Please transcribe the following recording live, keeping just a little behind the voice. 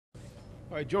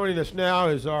All right, joining us now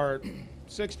is our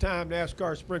six-time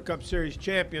NASCAR Sprint Cup Series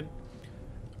champion,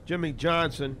 Jimmie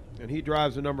Johnson, and he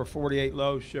drives the number 48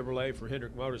 Lowe's Chevrolet for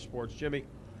Hendrick Motorsports. Jimmie,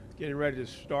 getting ready to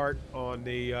start on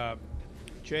the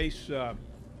chase for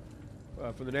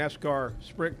the NASCAR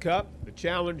Sprint Cup, the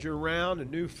Challenger round, a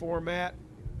new format,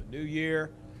 a new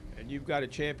year, and you've got a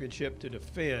championship to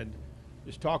defend.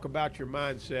 Just talk about your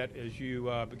mindset as you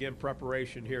begin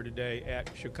preparation here today at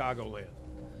Chicagoland.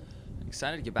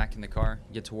 Excited to get back in the car,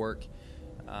 get to work.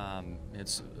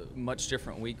 It's a much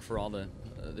different week for all the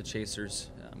chasers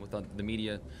with the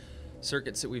media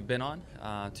circuits that we've been on.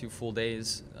 2 full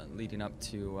days leading up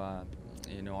to our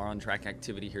on-track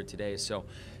activity here today. So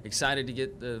excited to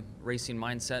get the racing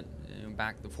mindset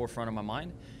back at the forefront of my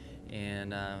mind.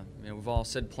 And we've all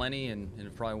said plenty and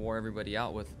it probably wore everybody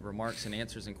out with remarks and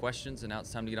answers and questions. And now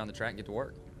it's time to get on the track and get to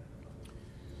work.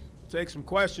 Take some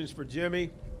questions for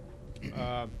Jimmie.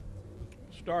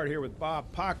 Start here with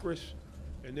Bob Pockris,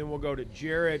 and then we'll go to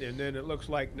Jared, and then it looks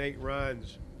like Nate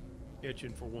Ryan's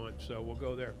itching for one, so we'll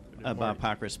go there. Bob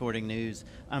Pockris, Sporting News.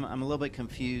 I'm a little bit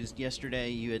confused. Yesterday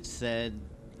you had said,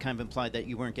 kind of implied that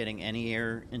you weren't getting any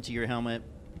air into your helmet,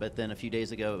 but then a few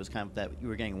days ago it was kind of that you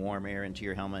were getting warm air into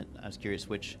your helmet. I was curious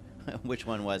which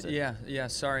one was it? Yeah,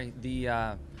 sorry.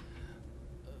 The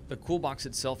cool box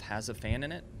itself has a fan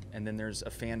in it, and then there's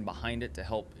a fan behind it to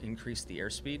help increase the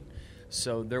airspeed.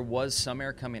 So there was some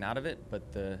air coming out of it,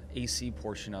 but the AC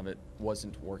portion of it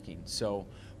wasn't working. So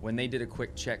when they did a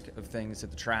quick check of things at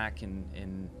the track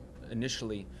and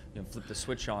initially flipped the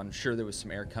switch on, sure there was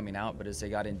some air coming out, but as they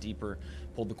got in deeper,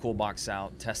 pulled the cool box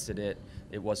out, tested it,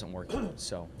 it wasn't working.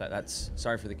 So that's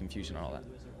sorry for the confusion on all that.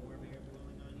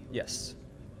 Yes.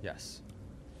 Yeah.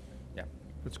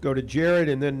 Let's go to Jared,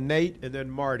 and then Nate, and then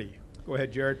Marty. Go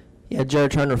ahead, Jared. Yeah,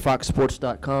 Jared Turner,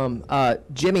 FoxSports.com.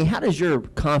 Jimmie, how does your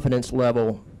confidence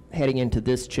level heading into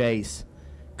this chase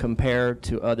compare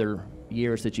to other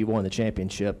years that you've won the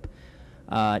championship?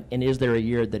 And is there a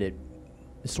year that it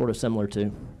is sort of similar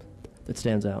to that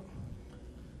stands out?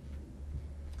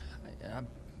 I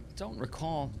don't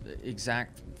recall the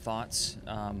exact thoughts.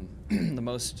 The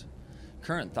most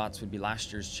current thoughts would be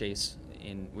last year's chase.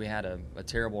 We had a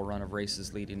terrible run of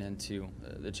races leading into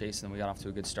the chase, and then we got off to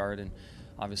a good start and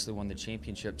obviously won the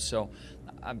championship. So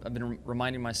I've been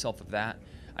reminding myself of that.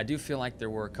 I do feel like there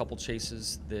were a couple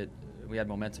chases that we had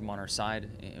momentum on our side,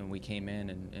 and we came in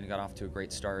and got off to a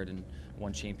great start and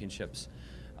won championships.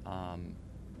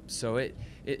 So it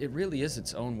really is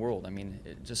its own world. I mean,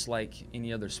 just like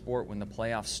any other sport, when the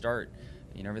playoffs start,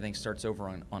 everything starts over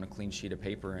on a clean sheet of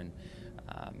paper. And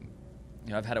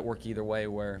I've had it work either way,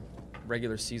 where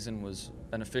regular season was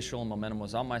beneficial and momentum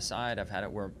was on my side. I've had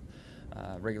it where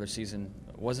regular season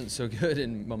wasn't so good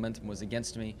and momentum was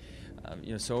against me.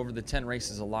 So over the 10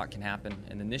 races, a lot can happen.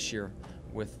 And then this year,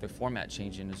 with the format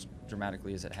changing as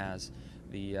dramatically as it has,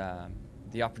 the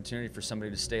opportunity for somebody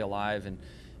to stay alive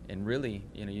and really,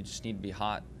 you just need to be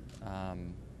hot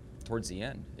towards the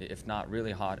end, if not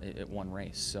really hot at one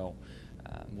race. So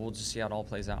we'll just see how it all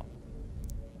plays out.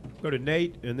 Go to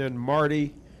Nate, and then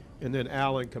Marty, and then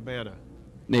Alan Cabana.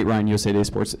 Nate Ryan, USA Today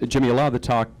Sports. Jimmie, a lot of the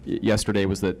talk yesterday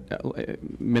was that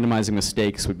minimizing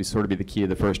mistakes would sort of be the key to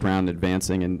the first round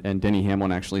advancing, and Denny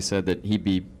Hamlin actually said that he'd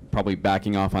be probably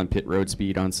backing off on pit road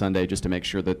speed on Sunday just to make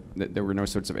sure that there were no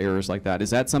sorts of errors like that. Is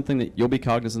that something that you'll be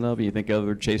cognizant of, and you think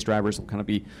other chase drivers will kind of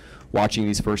be watching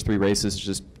these first 3 races,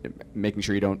 just making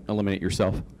sure you don't eliminate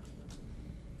yourself?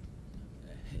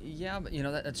 Yeah, but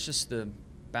that's just the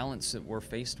balance that we're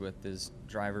faced with as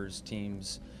drivers,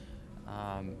 teams.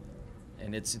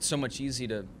 And it's so much easy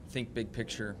to think big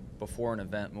picture before an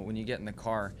event, but when you get in the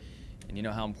car and you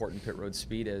know how important pit road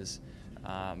speed is,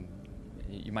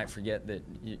 you might forget that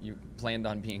you planned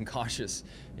on being cautious.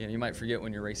 You might forget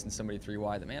when you're racing somebody 3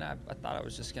 wide that, man, I thought I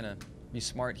was just going to be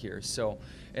smart here. So,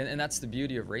 and that's the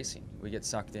beauty of racing. We get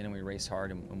sucked in and we race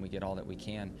hard and we get all that we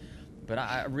can. But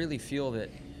I really feel that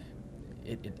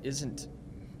it isn't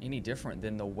any different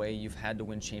than the way you've had to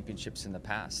win championships in the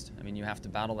past. I mean, you have to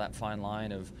battle that fine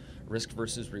line of risk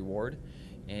versus reward,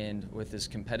 and with as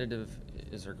competitive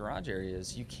as our garage area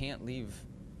is, you can't leave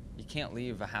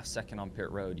a half second on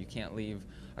pit road. You can't leave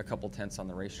a couple tenths on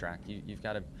the racetrack. You've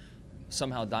got to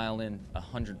somehow dial in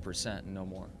 100% and no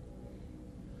more.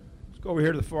 Let's go over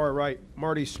here to the far right.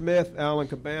 Marty Smith, Alan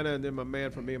Cabana, and then my man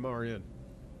from EMRN.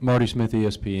 Marty Smith,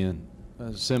 ESPN.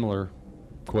 A similar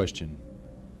question.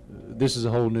 This is a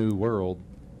whole new world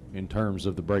in terms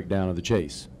of the breakdown of the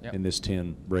chase in this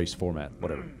 10-race format,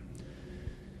 whatever.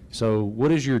 So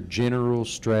what is your general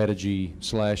strategy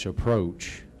 /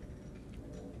 approach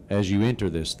as you enter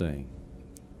this thing?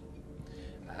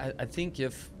 I think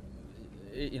if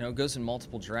it goes in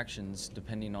multiple directions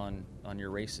depending on your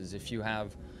races. If you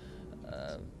have,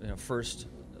 first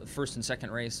and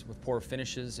second race with poor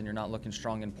finishes and you're not looking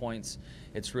strong in points,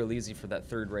 it's real easy for that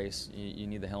third race. You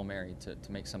need the Hail Mary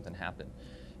to make something happen.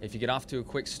 If you get off to a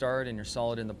quick start and you're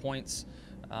solid in the points,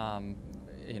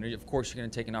 of course you're going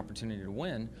to take an opportunity to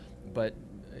win, but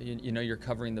you're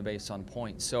covering the base on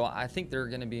points. So I think there are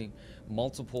going to be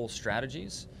multiple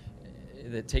strategies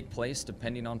that take place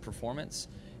depending on performance,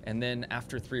 and then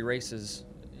after 3 races,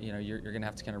 you're going to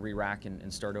have to kind of re-rack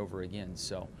and start over again.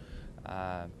 So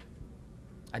I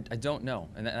don't know,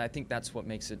 and I think that's what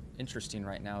makes it interesting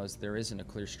right now, is there isn't a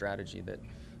clear strategy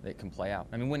that can play out.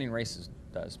 I mean, winning races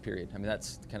does, period. I mean,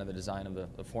 that's kind of the design of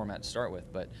the format to start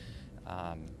with, but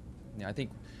I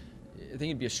think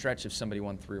it'd be a stretch if somebody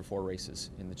won 3 or 4 races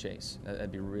in the chase.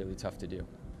 That'd be really tough to do.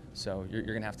 So you're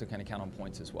going to have to kind of count on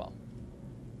points as well.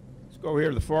 Let's go over here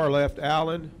to the far left.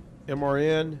 Alan,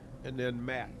 MRN, and then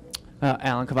Matt.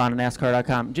 Alan Cavan,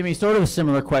 NASCAR.com. Jimmie, sort of a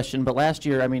similar question, but last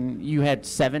year, I mean, you had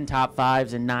 7 top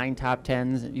 5s and 9 top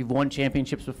 10s. You've won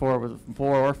championships before with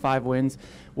 4 or 5 wins.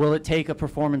 Will it take a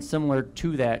performance similar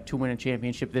to that to win a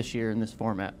championship this year in this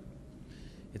format?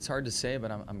 It's hard to say, but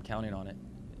I'm counting on it.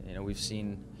 We've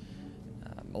seen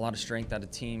a lot of strength out of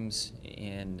teams,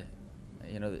 and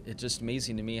it's just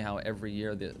amazing to me how every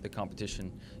year the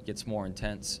competition gets more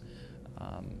intense,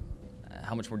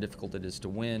 how much more difficult it is to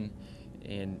win,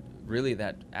 and really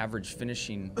that average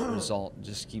finishing result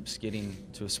just keeps getting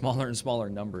to a smaller and smaller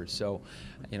number. So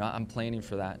I'm planning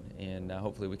for that, and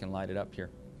hopefully we can light it up here.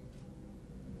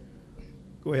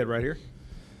 Go ahead, right here.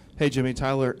 Hey Jimmie,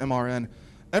 Tyler, MRN.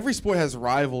 Every sport has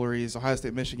rivalries: Ohio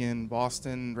State, Michigan,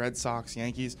 Boston, Red Sox,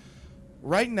 Yankees.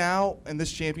 Right now in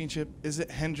this championship, is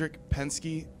it Hendrick,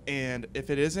 Penske? And if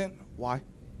it isn't, why?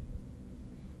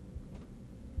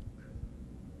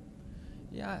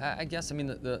 Yeah, I guess,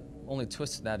 the only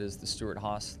twist to that is the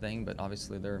Stewart-Haas thing, but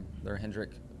obviously they're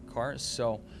Hendrick cars.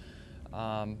 So,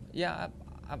 yeah,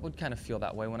 I would kind of feel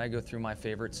that way. When I go through my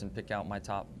favorites and pick out my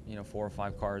top, 4 or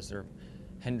 5 cars, they're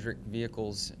Hendrick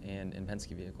vehicles and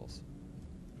Penske vehicles.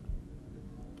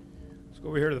 Let's go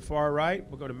over here to the far right.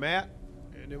 We'll go to Matt,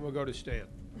 and then we'll go to Stan.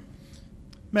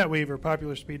 Matt Weaver,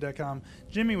 PopularSpeed.com.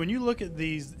 Jimmie, when you look at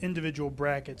these individual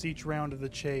brackets, each round of the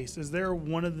chase, is there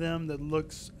one of them that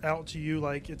looks out to you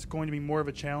like it's going to be more of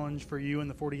a challenge for you and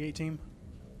the 48 team?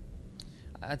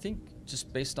 I think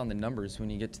just based on the numbers, when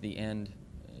you get to the end,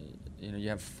 you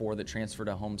have 4 that transfer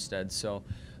to Homestead. So,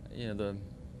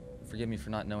 forgive me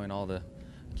for not knowing all the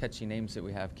catchy names that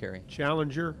we have, Kerry.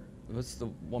 Challenger. What's the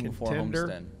one before Contender,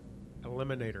 Homestead?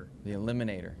 Eliminator. The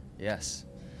Eliminator, yes.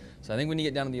 So I think when you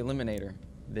get down to the Eliminator,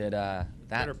 that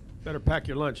better pack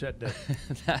your lunch that day.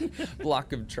 that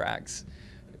block of tracks,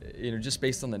 just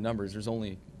based on the numbers, there's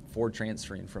only 4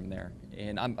 transferring from there,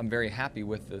 and I'm very happy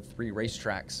with the 3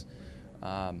 racetracks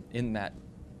in that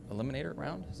Eliminator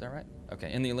round. Is that right?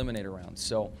 Okay, in the Eliminator round.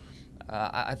 So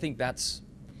I think that's,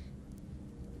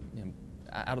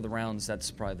 out of the rounds, that's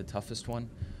probably the toughest one.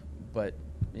 But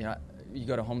you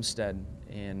go to Homestead,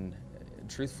 and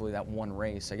truthfully, that one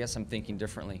race, I guess I'm thinking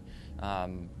differently.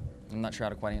 I'm not sure how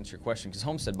to quite answer your question, because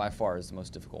Homestead by far is the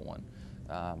most difficult one.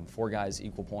 4 guys,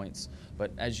 equal points.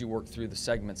 But as you work through the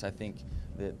segments, I think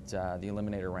that the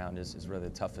Eliminator round is really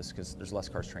the toughest, because there's less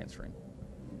cars transferring.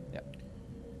 Yeah.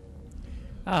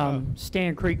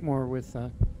 Stan Creekmore with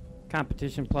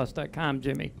CompetitionPlus.com,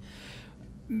 Jimmie.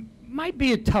 Might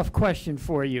be a tough question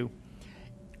for you.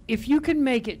 If you can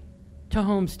make it to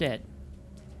Homestead,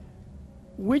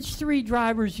 which 3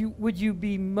 drivers would you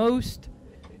be most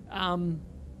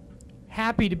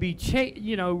happy to be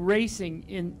racing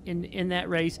in that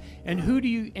race,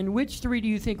 and which 3 do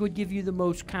you think would give you the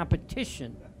most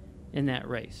competition in that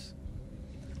race?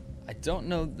 I don't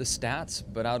know the stats,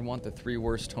 but I would want the 3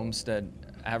 worst Homestead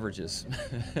averages.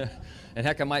 And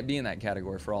heck, I might be in that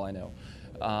category for all I know.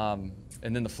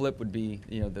 And then the flip would be,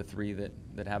 the 3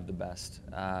 that have the best.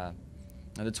 And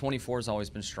the 24's always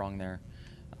been strong there.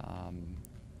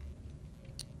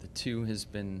 The 2 has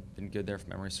been good there, if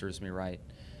memory serves me right.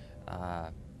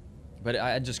 But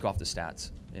I'd just go off the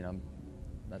stats.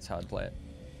 That's how I'd play it.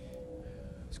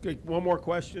 Let's get one more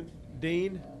question.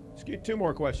 Dean. Let's get 2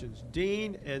 more questions.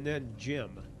 Dean and then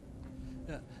Jim.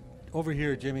 Over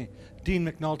here, Jimmie. Dean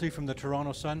McNulty from the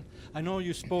Toronto Sun. I know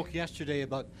you spoke yesterday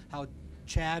about how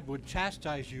Chad would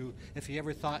chastise you if he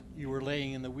ever thought you were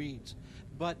laying in the weeds.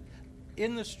 But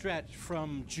in the stretch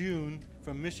from June,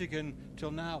 from Michigan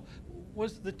till now,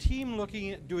 was the team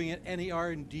looking at doing any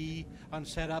R&D on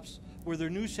setups? Were there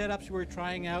new setups you were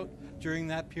trying out during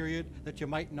that period that you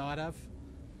might not have?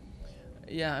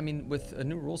 Yeah, with a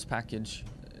new rules package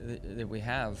that we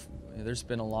have, there's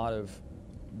been a lot of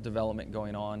development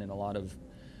going on and a lot of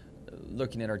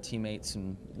looking at our teammates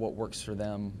and what works for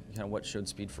them, kind of what showed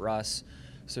speed for us.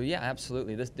 So yeah,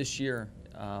 absolutely. This year,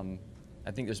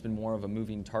 I think there's been more of a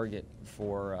moving target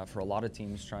for a lot of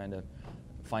teams trying to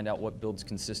find out what builds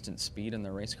consistent speed in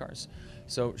their race cars.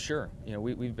 So sure,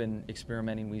 we've been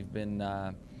experimenting, we've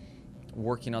been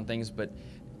working on things, but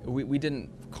we didn't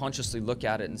consciously look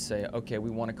at it and say, okay, we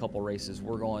won a couple races,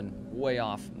 we're going way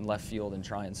off in left field and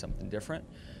trying something different.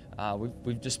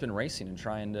 We've just been racing and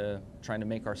trying to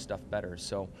make our stuff better.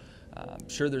 So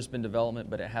sure, there's been development,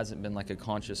 but it hasn't been like a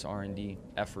conscious R&D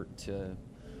effort to,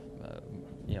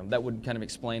 that would kind of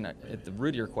explain, at the root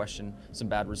of your question, some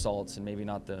bad results and maybe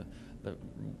not the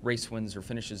race wins or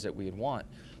finishes that we'd want.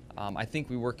 I think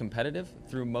we were competitive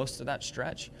through most of that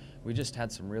stretch. We just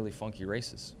had some really funky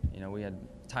races. We had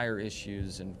tire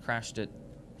issues and crashed at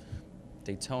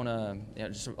Daytona.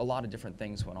 Just a lot of different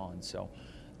things went on. So,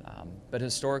 but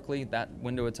historically, that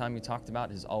window of time you talked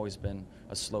about has always been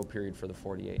a slow period for the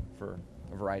 48 for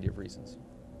a variety of reasons.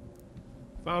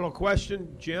 Final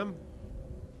question, Jim.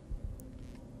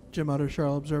 Jim Utter,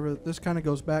 Charlotte Observer. This kind of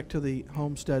goes back to the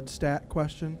Homestead stat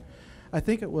question. I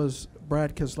think it was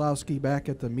Brad Keselowski back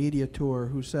at the media tour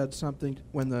who said something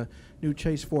when the new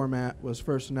chase format was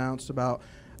first announced about,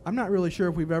 I'm not really sure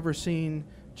if we've ever seen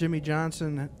Jimmie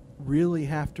Johnson really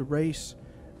have to race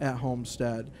at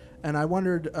Homestead. And I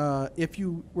wondered if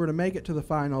you were to make it to the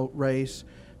final race,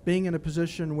 being in a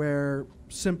position where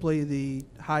simply the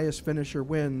highest finisher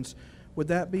wins, would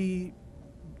that be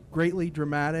greatly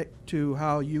dramatic to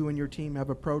how you and your team have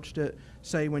approached it,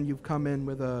 say when you've come in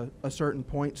with a certain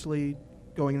points lead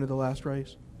going into the last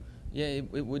race? Yeah,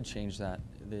 it would change that.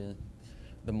 The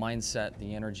mindset,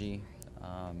 the energy.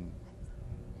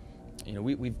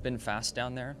 We've been fast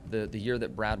down there. The year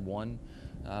that Brad won,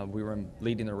 we were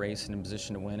leading the race and in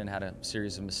position to win and had a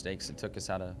series of mistakes that took us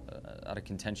out of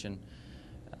contention.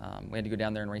 We had to go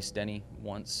down there and race Denny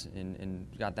once and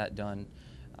got that done.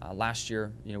 Last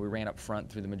year, we ran up front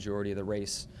through the majority of the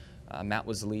race. Matt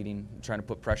was leading, trying to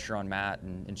put pressure on Matt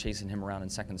and chasing him around in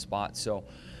second spot. So,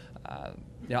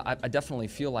 I definitely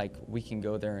feel like we can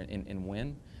go there and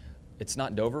win. It's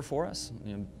not Dover for us,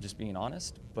 just being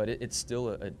honest, but it's still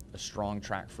a strong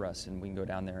track for us, and we can go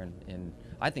down there and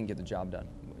I think get the job done,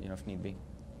 if need be.